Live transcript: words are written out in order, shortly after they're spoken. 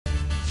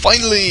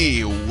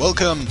Finally,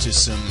 welcome to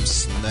some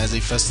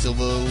snazzy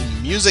festival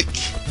music.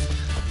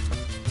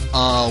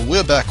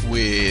 We're back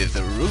with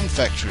Rune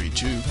Factory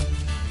 2.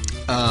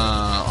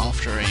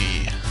 After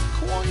a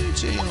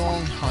quite a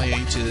long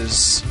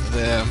hiatus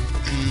there.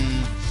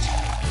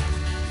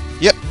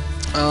 Yep,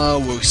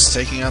 we're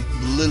taking up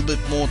a little bit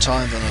more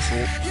time than I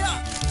thought.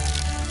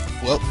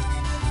 Well,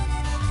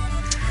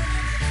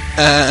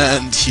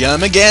 and here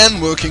I'm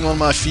again working on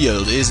my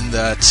field. Isn't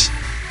that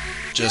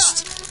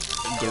just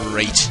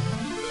great?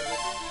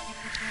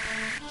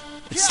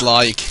 It's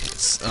like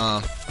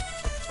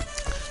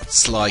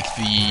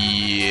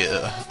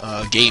the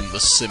game The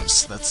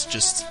Sims. That's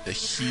just a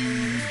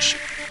huge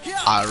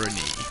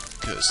irony,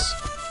 because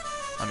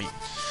I mean,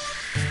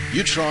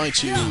 you try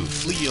to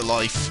flee your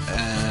life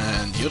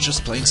and you're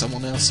just playing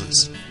someone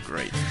else's.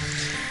 Great.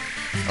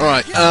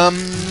 Alright,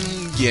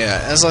 yeah,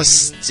 as I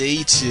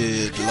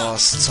stated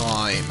last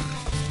time,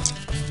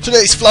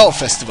 today's Flower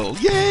Festival,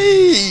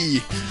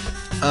 yay!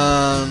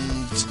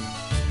 And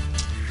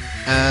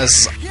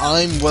as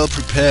I'm well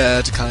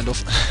prepared, kind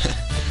of,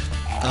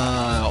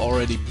 I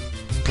already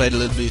played a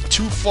little bit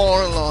too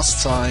far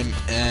last time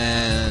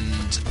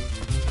and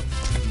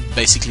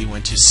basically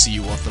went to see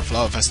what the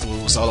Flower Festival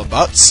was all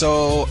about.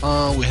 So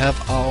we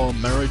have our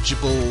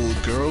marriageable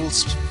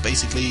girls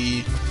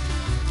basically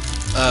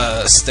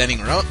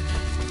standing around,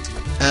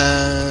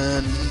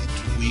 and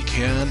we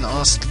can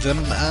ask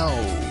them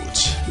out.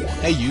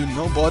 Hey you,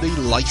 nobody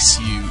likes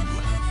you.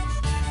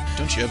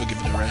 Don't you ever give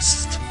it a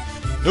rest?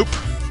 Nope.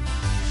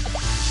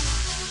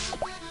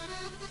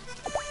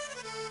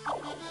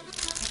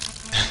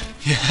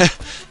 Yeah,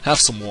 have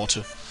some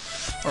water.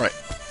 Alright.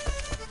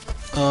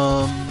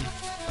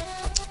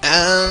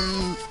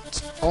 And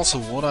also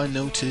what I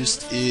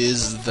noticed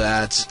is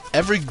that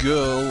every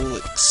girl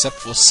except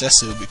for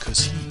Cecil,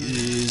 because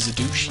he is a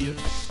douche here,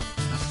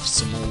 have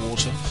some more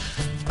water,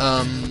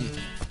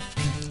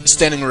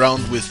 standing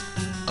around with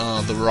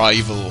the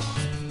rival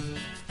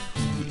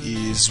who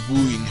is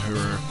wooing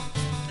her.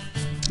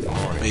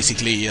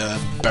 Basically,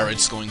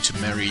 Barrett's going to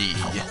marry...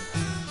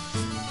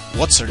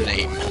 what's her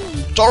name?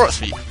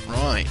 Dorothy,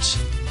 right.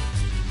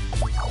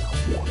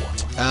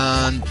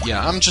 And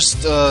yeah, I'm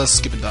just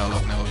skipping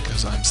dialogue now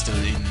because I'm still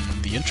in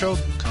the intro,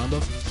 kind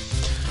of.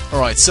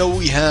 Alright, so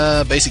we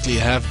basically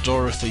have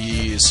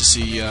Dorothy,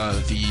 Cecilia,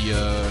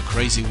 the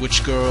crazy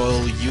witch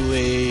girl,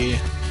 Yue,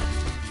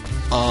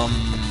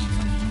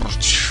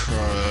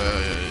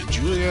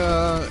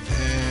 Julia,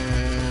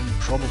 and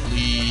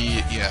probably,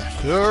 yeah,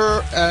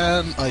 her,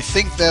 and I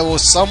think there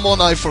was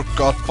someone I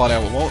forgot, but I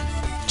won't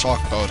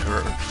talk about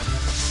her.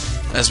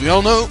 As we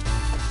all know,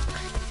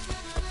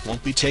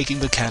 won't be taking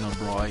the Cannon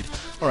Bride.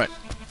 Alright.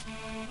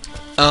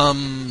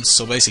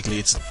 So basically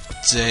it's a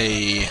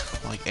day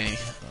like any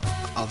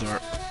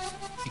other,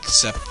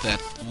 except that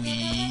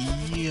we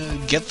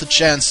get the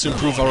chance to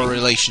improve our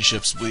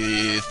relationships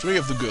with 3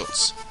 of the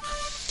girls.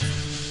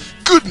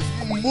 Good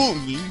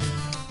morning!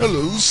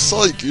 Hello,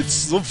 Psych,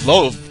 it's the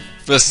Flower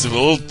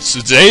Festival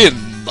today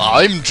and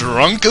I'm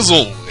drunk as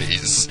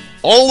always.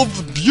 All of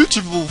the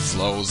beautiful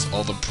flowers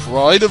are the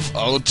pride of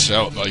our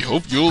town. I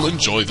hope you'll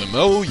enjoy them.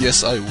 Oh,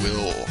 yes, I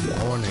will.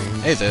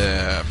 Morning. Hey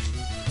there.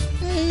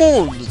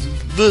 Morning.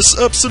 There's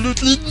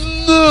absolutely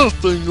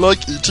nothing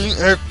like eating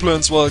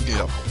eggplants while...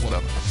 yeah,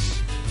 whatever.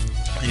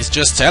 He's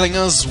just telling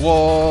us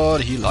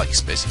what he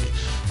likes, basically.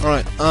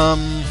 Alright,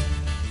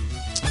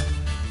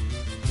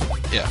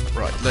 yeah,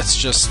 right. Let's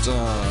just,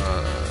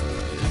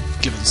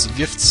 give him some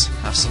gifts.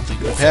 Have something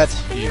prepared.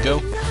 Here you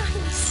go.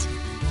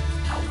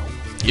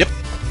 Yep.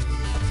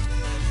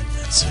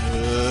 It's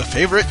her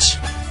favorite.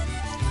 Yeah.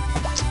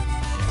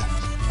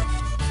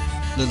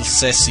 Little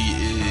Sassy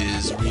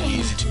is really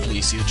easy to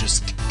please. You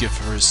just give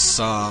her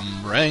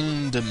some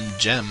random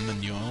gem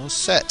and you're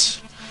set.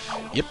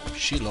 Yep,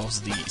 she loves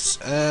these.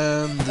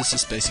 And this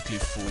is basically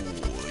for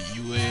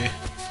Yue.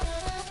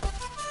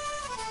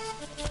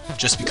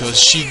 Just because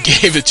she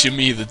gave it to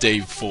me the day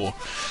before.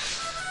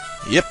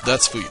 Yep,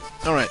 that's for you.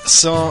 Alright,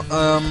 so,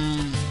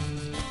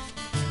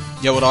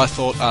 yeah, what I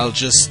thought, I'll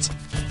just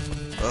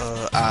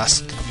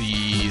ask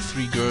the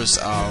 3 girls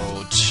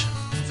out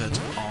that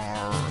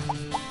are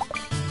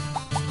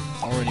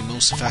already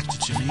most affected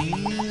to me,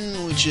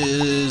 which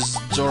is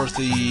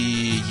Dorothy,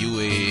 Yue,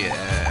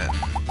 and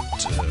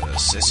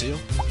Cecil,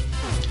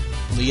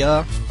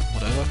 Leah,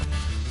 whatever.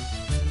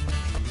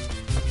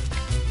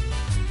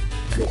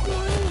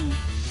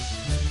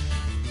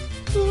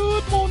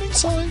 Good morning,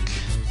 Psych.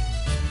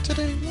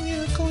 Today we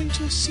are going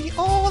to see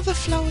all the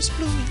flowers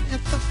blooming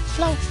at the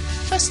Flower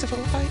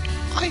Festival.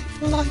 I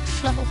like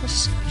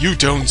flowers. You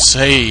don't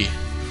say!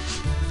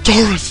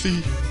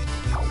 Dorothy!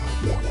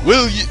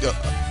 Will you...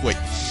 wait.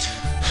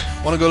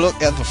 Wanna go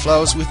look at the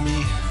flowers with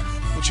me?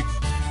 Would you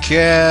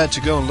care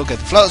to go and look at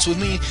the flowers with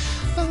me?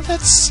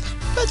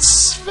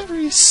 That's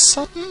very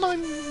sudden.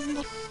 I'm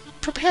not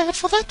prepared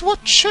for that.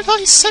 What should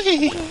I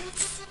say?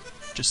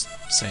 Just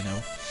say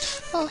no.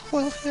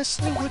 Well, yes,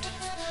 I would.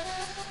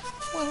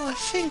 Well, I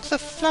think the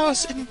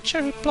flowers in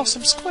Cherry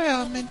Blossom Square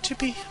are meant to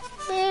be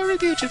very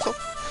beautiful.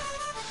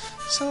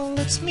 So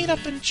let's meet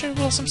up in Cherry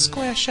Blossom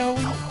Square, shall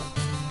we?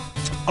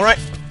 Alright.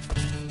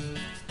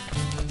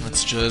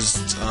 Let's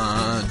just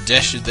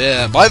dash it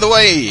there. By the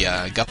way,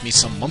 got me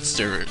some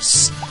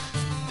monsters.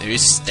 There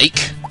is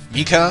Steak,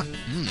 Mika,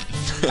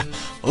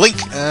 Link,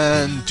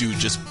 and Dude,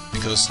 just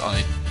because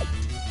I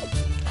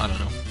don't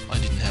know, I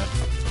didn't have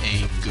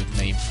a good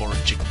name for a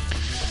chicken.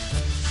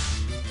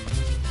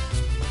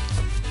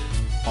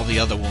 All the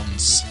other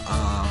ones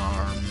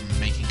are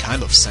making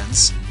kind of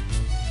sense.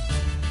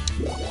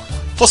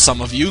 For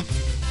some of you.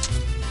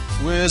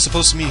 We're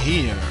supposed to meet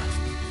here.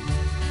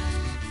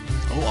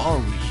 Oh, are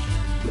we?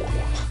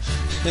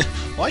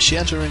 Why is she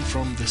entering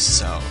from the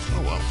south?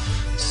 Oh well.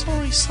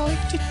 Sorry,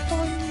 Psych, did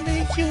I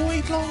make you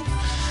wait long?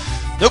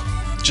 Nope,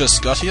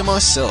 just got here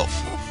myself.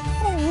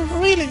 Oh,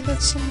 really?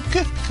 That's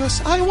good,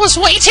 because I was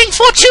waiting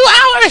for 2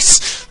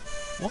 hours!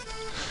 What?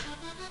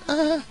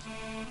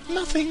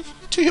 Nothing.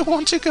 Do you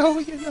want to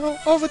go,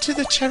 over to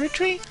the cherry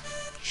tree?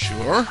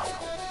 Sure.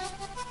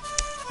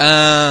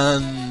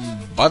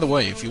 And by the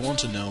way, if you want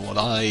to know what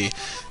I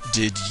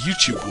did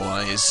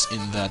YouTube-wise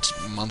in that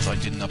month I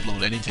didn't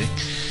upload anything,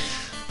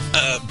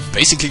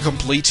 basically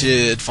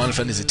completed Final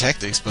Fantasy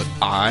Tactics, but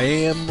I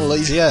am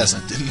lazy ass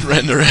and didn't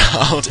render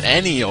out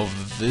any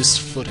of this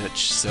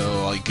footage,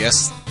 so I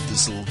guess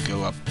this will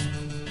go up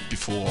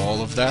before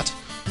all of that.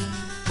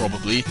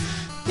 Probably.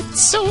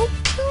 It's so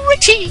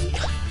pretty!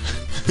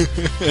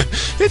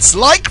 It's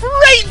like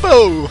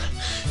rainbow!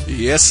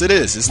 Yes, it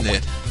is, isn't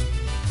it?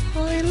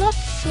 I love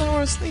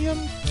flowers, the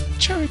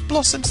cherry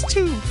blossoms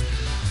too.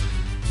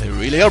 They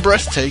really are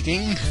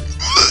breathtaking.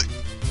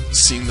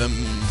 Seeing them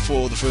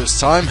for the first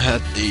time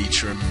had a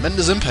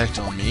tremendous impact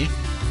on me.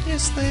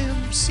 Yes, they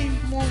seem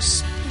more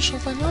special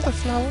than other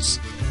flowers.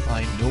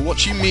 I know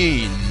what you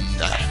mean.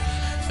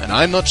 And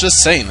I'm not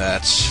just saying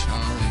that.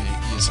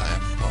 Yes, I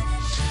am. Well,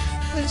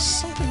 there's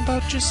something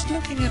about just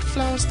looking at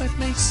flowers that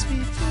makes me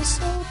feel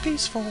so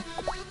peaceful.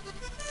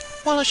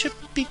 Well, I should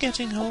be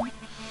getting home.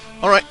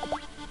 Alright.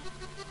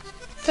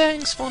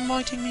 Thanks for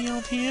inviting me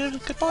out here.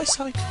 Goodbye,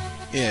 Psych.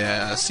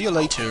 Yeah, see you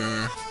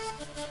later.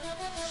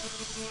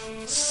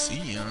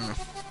 See ya.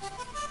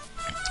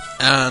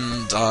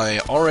 And I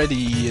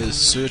already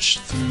searched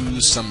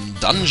through some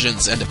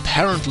dungeons, and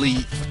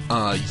apparently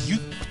you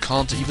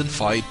can't even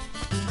fight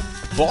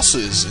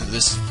bosses in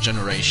this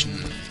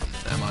generation.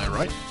 Am I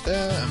right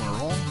there? Am I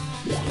wrong?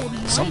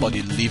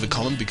 Somebody leave a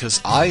comment, because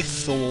I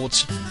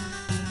thought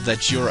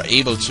that you're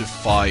able to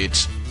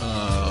fight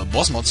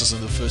boss monsters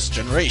in the first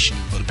generation,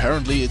 but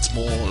apparently it's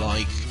more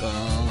like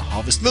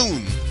Harvest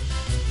Moon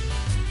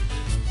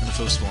in the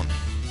first one.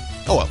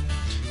 Oh well.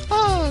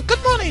 Ah,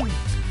 good morning!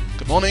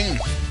 Good morning.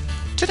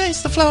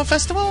 Today's the Flower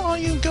Festival. Are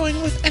you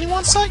going with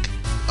anyone, Psych?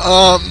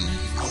 Let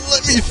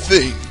me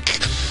think.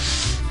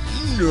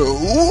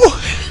 No.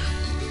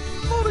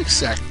 Not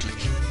exactly.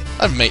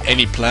 I haven't made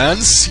any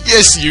plans.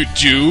 Yes, you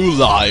do,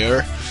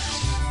 liar.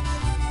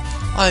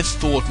 I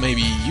thought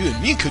maybe you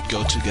and me could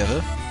go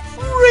together.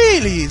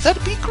 Really?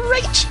 That'd be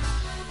great!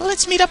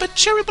 Let's meet up at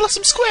Cherry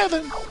Blossom Square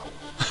then.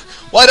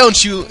 Why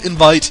don't you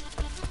invite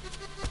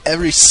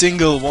every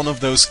single one of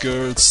those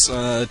girls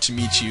to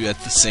meet you at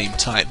the same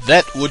time?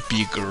 That would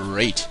be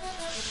great.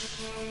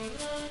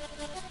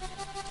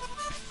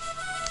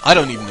 I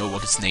don't even know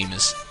what his name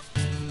is.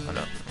 I don't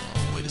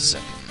know. Wait a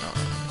second.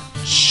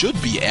 Should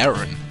be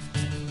Aaron.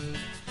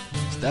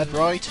 Is that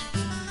right?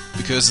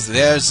 Because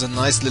there's a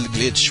nice little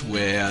glitch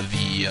where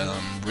the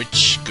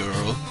rich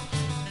girl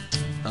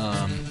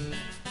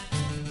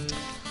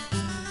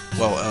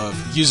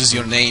uses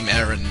your name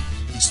Aaron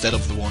instead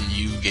of the one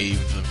you gave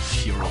the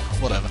hero.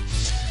 Whatever.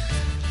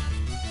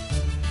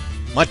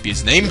 Might be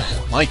his name,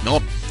 might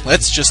not.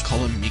 Let's just call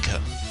him Mika.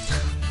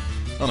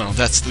 Oh no,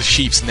 that's the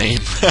sheep's name.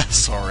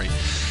 Sorry.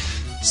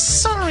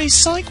 Sorry,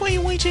 Psych, were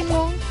you waiting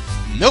long?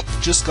 Nope,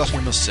 just got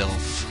here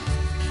myself.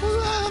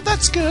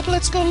 That's good.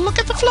 Let's go look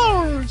at the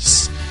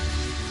flowers.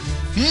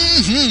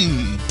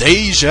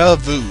 Deja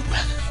vu.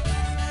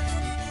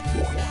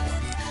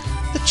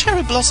 The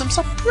cherry blossoms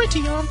are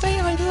pretty, aren't they?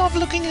 I love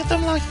looking at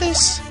them like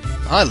this.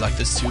 I like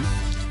this too.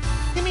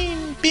 You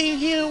mean being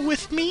here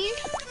with me?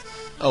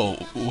 Oh,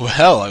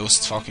 well, I was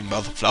talking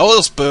about the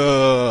flowers,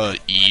 but...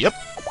 Yep.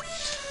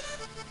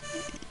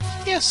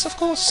 Yes, of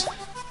course.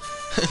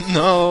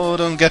 No,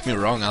 don't get me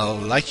wrong, I'll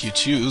like you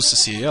too,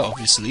 Cecilia,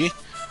 obviously.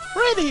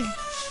 Really?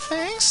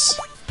 Thanks.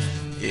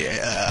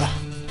 Yeah.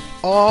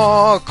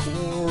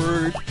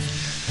 Awkward.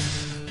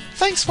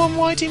 Thanks for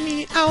inviting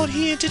me out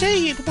here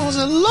today. It was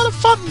a lot of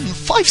fun.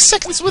 5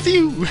 seconds with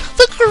you.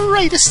 The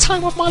greatest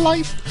time of my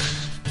life.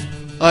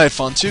 I had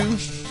fun too.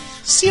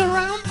 See you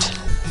around.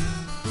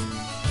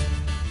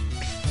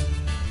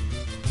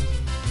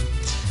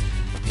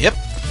 Yep.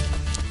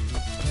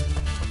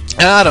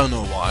 I don't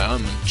know why.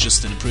 I'm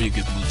just in a pretty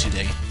good mood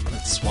today.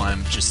 That's why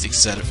I'm just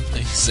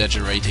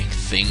exaggerating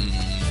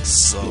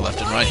things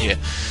left and right here.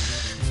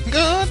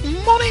 Good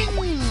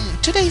morning!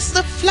 Today's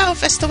the Flower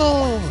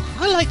Festival!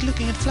 I like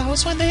looking at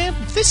flowers when they're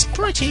this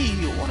pretty.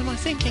 What am I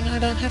thinking? I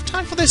don't have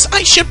time for this.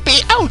 I should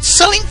be out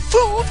selling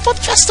food for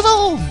the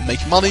festival!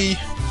 Make money.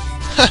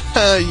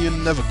 Haha, you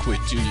never quit,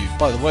 do you?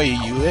 By the way,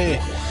 you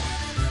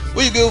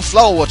will you go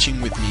flower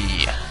watching with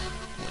me?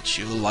 Would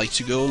you like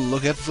to go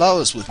look at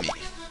flowers with me?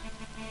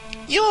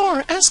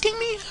 You're asking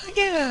me?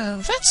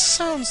 Yeah, that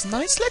sounds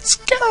nice. Let's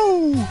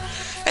go!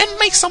 And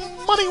make some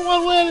money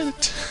while we're at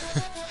it.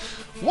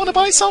 Wanna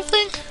buy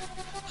something?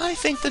 I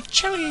think the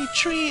cherry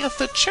tree of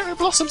the Cherry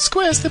Blossom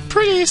Square is the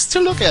prettiest to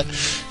look at.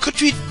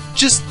 Could we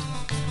just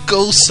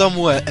go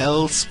somewhere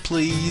else,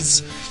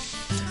 please?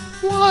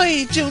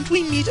 Why don't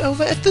we meet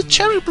over at the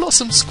Cherry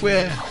Blossom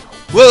Square?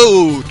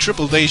 Whoa!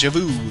 Triple deja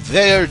vu.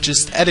 They're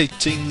just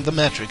editing the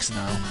Matrix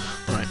now.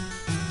 Alright.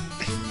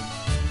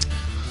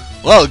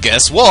 Well,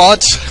 guess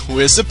what?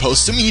 We're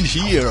supposed to meet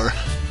here.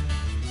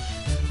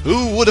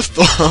 Who would have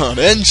thought?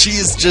 And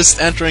she's just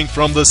entering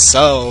from the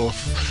south.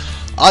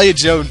 I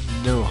don't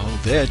know how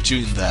they're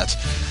doing that.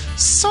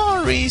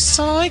 Sorry,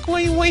 Psych, were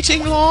you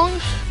waiting long?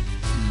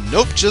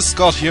 Nope, just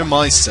got here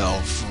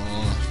myself.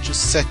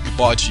 Just said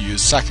goodbye to you a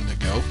second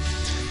ago.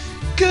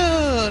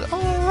 Good.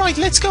 Alright,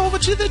 let's go over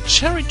to the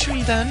cherry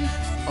tree then.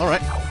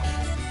 Alright.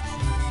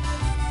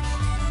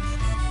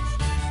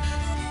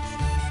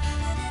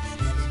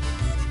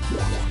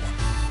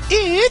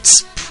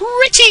 It's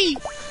pretty!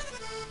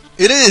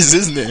 It is,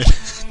 isn't it?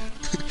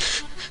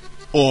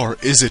 Or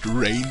is it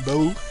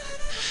rainbow?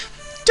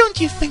 Don't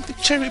you think the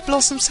cherry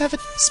blossoms have a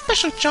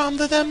special charm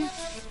to them?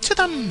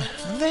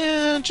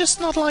 They're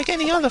just not like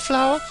any other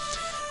flower.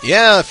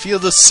 Yeah, I feel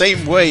the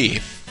same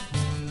way.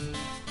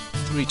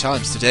 3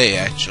 times today,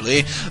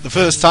 actually. The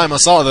first time I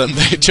saw them,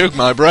 they took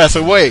my breath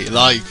away,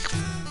 like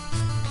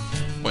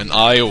when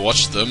I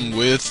watched them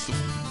with,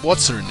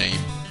 what's her name?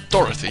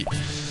 Dorothy.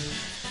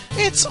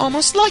 It's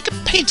almost like a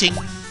painting.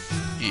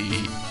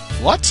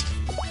 What?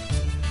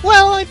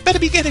 Well, I'd better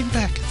be getting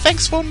back.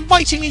 Thanks for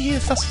inviting me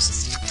here,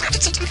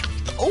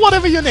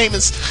 whatever your name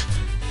is.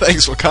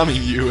 Thanks for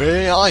coming,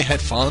 Yue. I had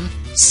fun.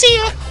 See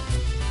ya!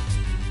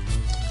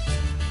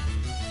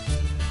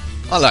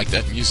 I like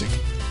that music.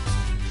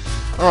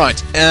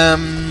 Alright,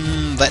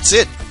 that's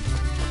it.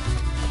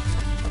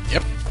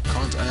 Yep,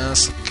 can't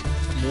ask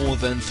more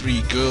than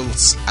 3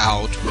 girls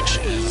out, which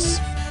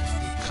is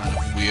kind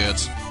of weird.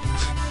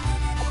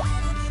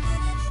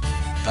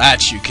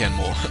 That you can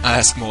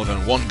ask more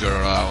than 1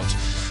 girl out.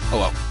 Oh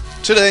well.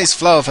 Today's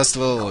Flower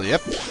Festival,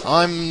 yep,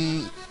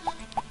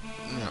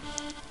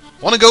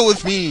 wanna go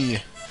with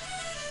me?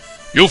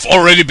 You've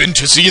already been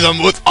to see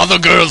them with other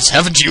girls,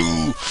 haven't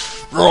you?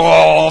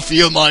 Raw,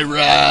 feel my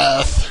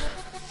wrath.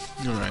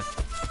 Alright.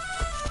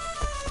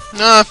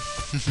 Nah,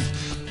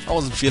 I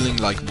wasn't feeling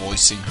like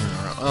voicing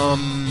her.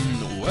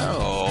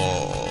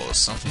 Well,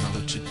 something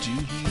other to do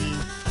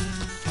here.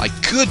 I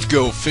could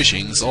go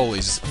fishing, it's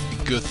always a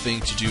good thing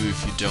to do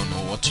if you don't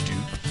know what to do.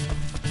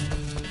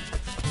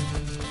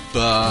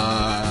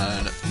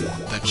 But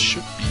that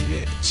should be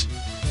it.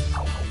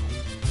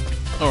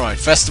 Alright,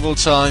 festival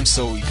time,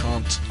 so we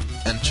can't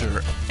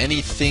enter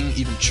anything,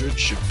 even church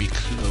should be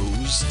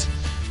closed.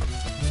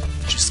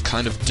 Which is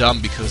kind of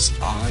dumb because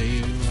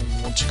I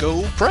want to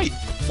go pray.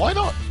 Why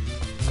not?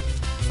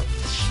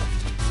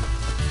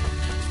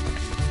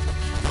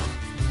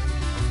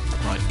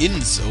 Right,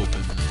 inn's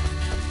open.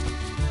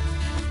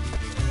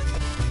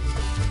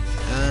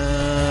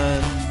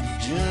 And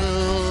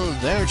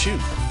there too.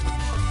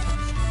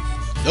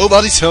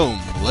 Nobody's home.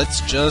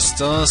 Let's just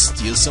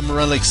steal some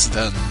relics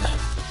then.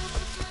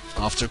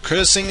 After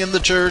cursing in the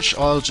church,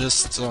 I'll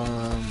just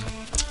well,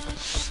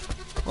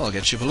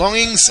 get your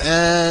belongings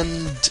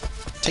and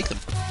take them.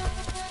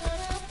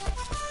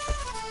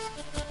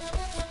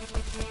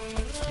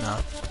 No.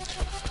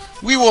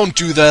 We won't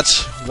do that.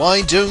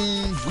 Why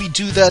don't we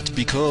do that?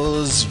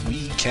 Because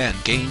we can.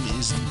 Game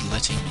isn't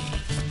letting me.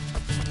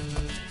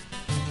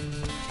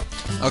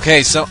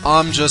 Okay, so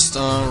I'm just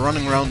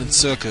running around in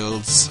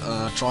circles,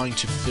 trying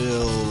to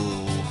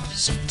fill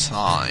some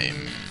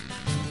time.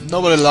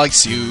 Nobody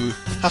likes you.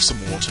 Have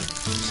some water.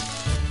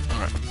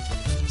 Alright.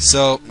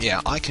 So,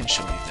 yeah, I can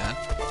show you that.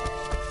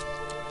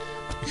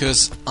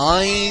 Because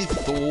I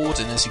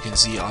thought, and as you can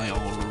see, I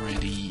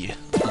already,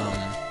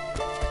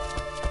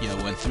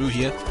 went through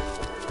here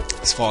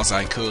as far as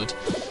I could.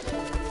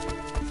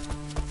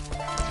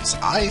 Because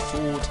I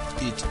thought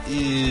it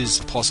is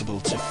possible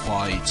to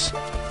fight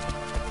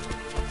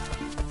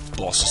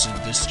bosses in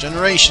this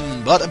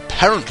generation, but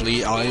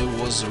apparently I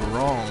was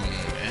wrong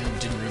and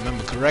didn't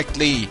remember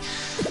correctly.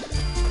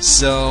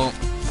 So,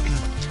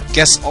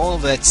 guess all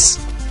that's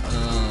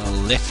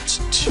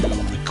left to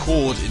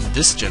record in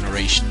this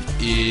generation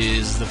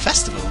is the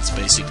festivals,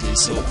 basically,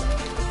 so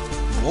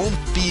won't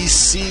be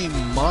seeing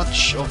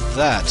much of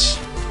that.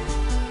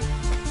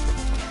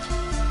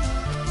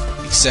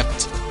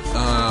 Except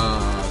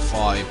if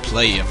I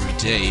play every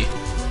day,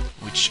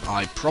 which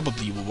I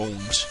probably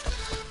won't.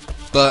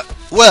 But,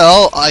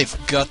 well, I've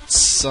got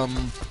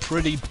some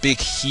pretty big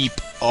heap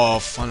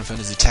of Final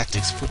Fantasy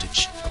Tactics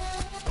footage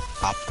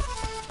up.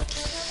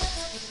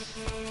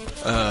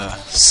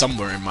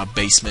 Somewhere in my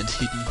basement,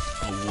 hidden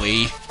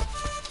away,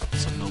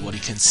 so nobody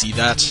can see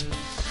that.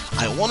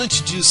 I wanted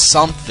to do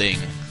something.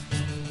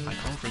 I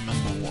can't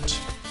remember what.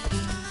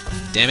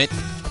 Damn it.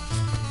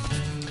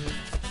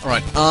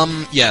 Alright,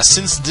 yeah,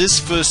 since this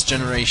first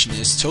generation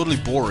is totally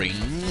boring,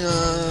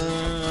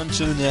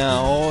 until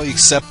now,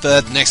 except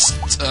that next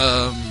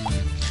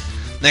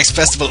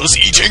festival is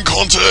eating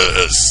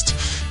contest!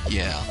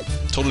 Yeah,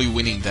 totally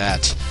winning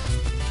that.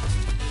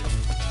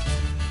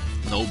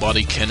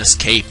 Nobody can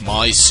escape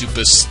my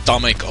super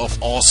stomach of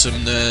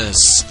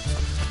awesomeness.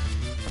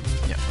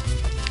 Yeah,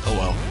 oh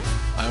well.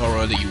 I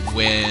already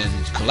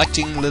went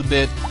collecting a little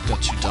bit,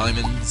 got 2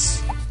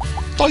 diamonds.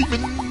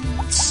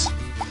 Diamonds!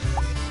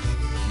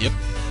 Yep.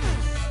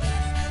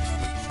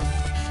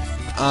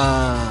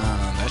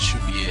 That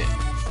should be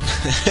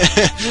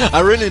it.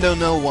 I really don't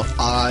know what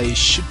I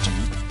should do.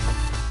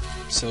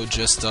 So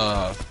just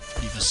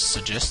leave a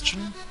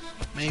suggestion,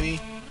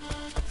 maybe?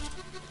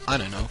 I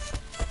don't know.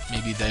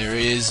 Maybe there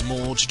is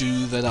more to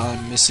do that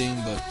I'm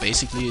missing, but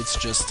basically it's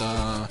just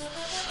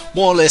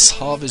more or less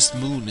Harvest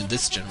Moon in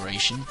this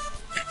generation.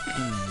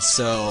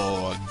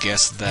 So I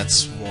guess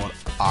that's what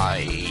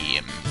I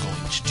am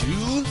going to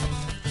do.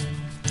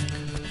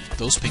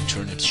 Those pink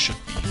turnips should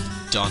be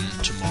done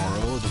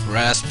tomorrow, the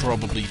grass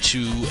probably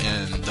too,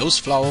 and those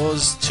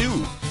flowers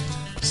too.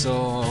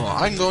 So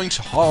I'm going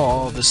to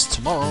harvest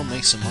tomorrow,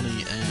 make some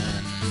money,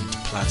 and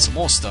plant some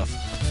more stuff.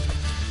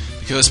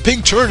 Because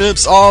pink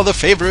turnips are the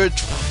favorite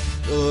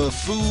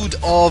food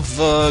of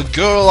a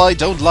girl I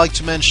don't like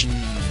to mention.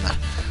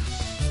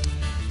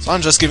 So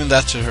I'm just giving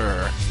that to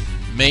her.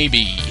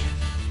 Maybe.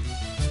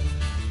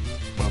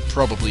 Well,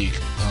 probably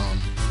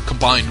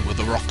combined with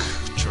the rock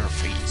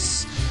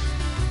trophies.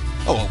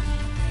 Oh well.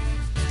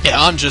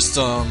 Yeah, I'm just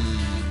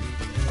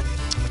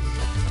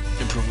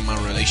improving my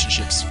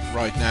relationships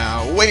right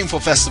now, waiting for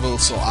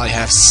festivals so I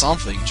have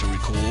something to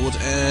record,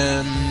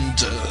 and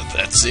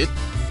that's it,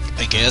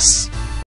 I guess.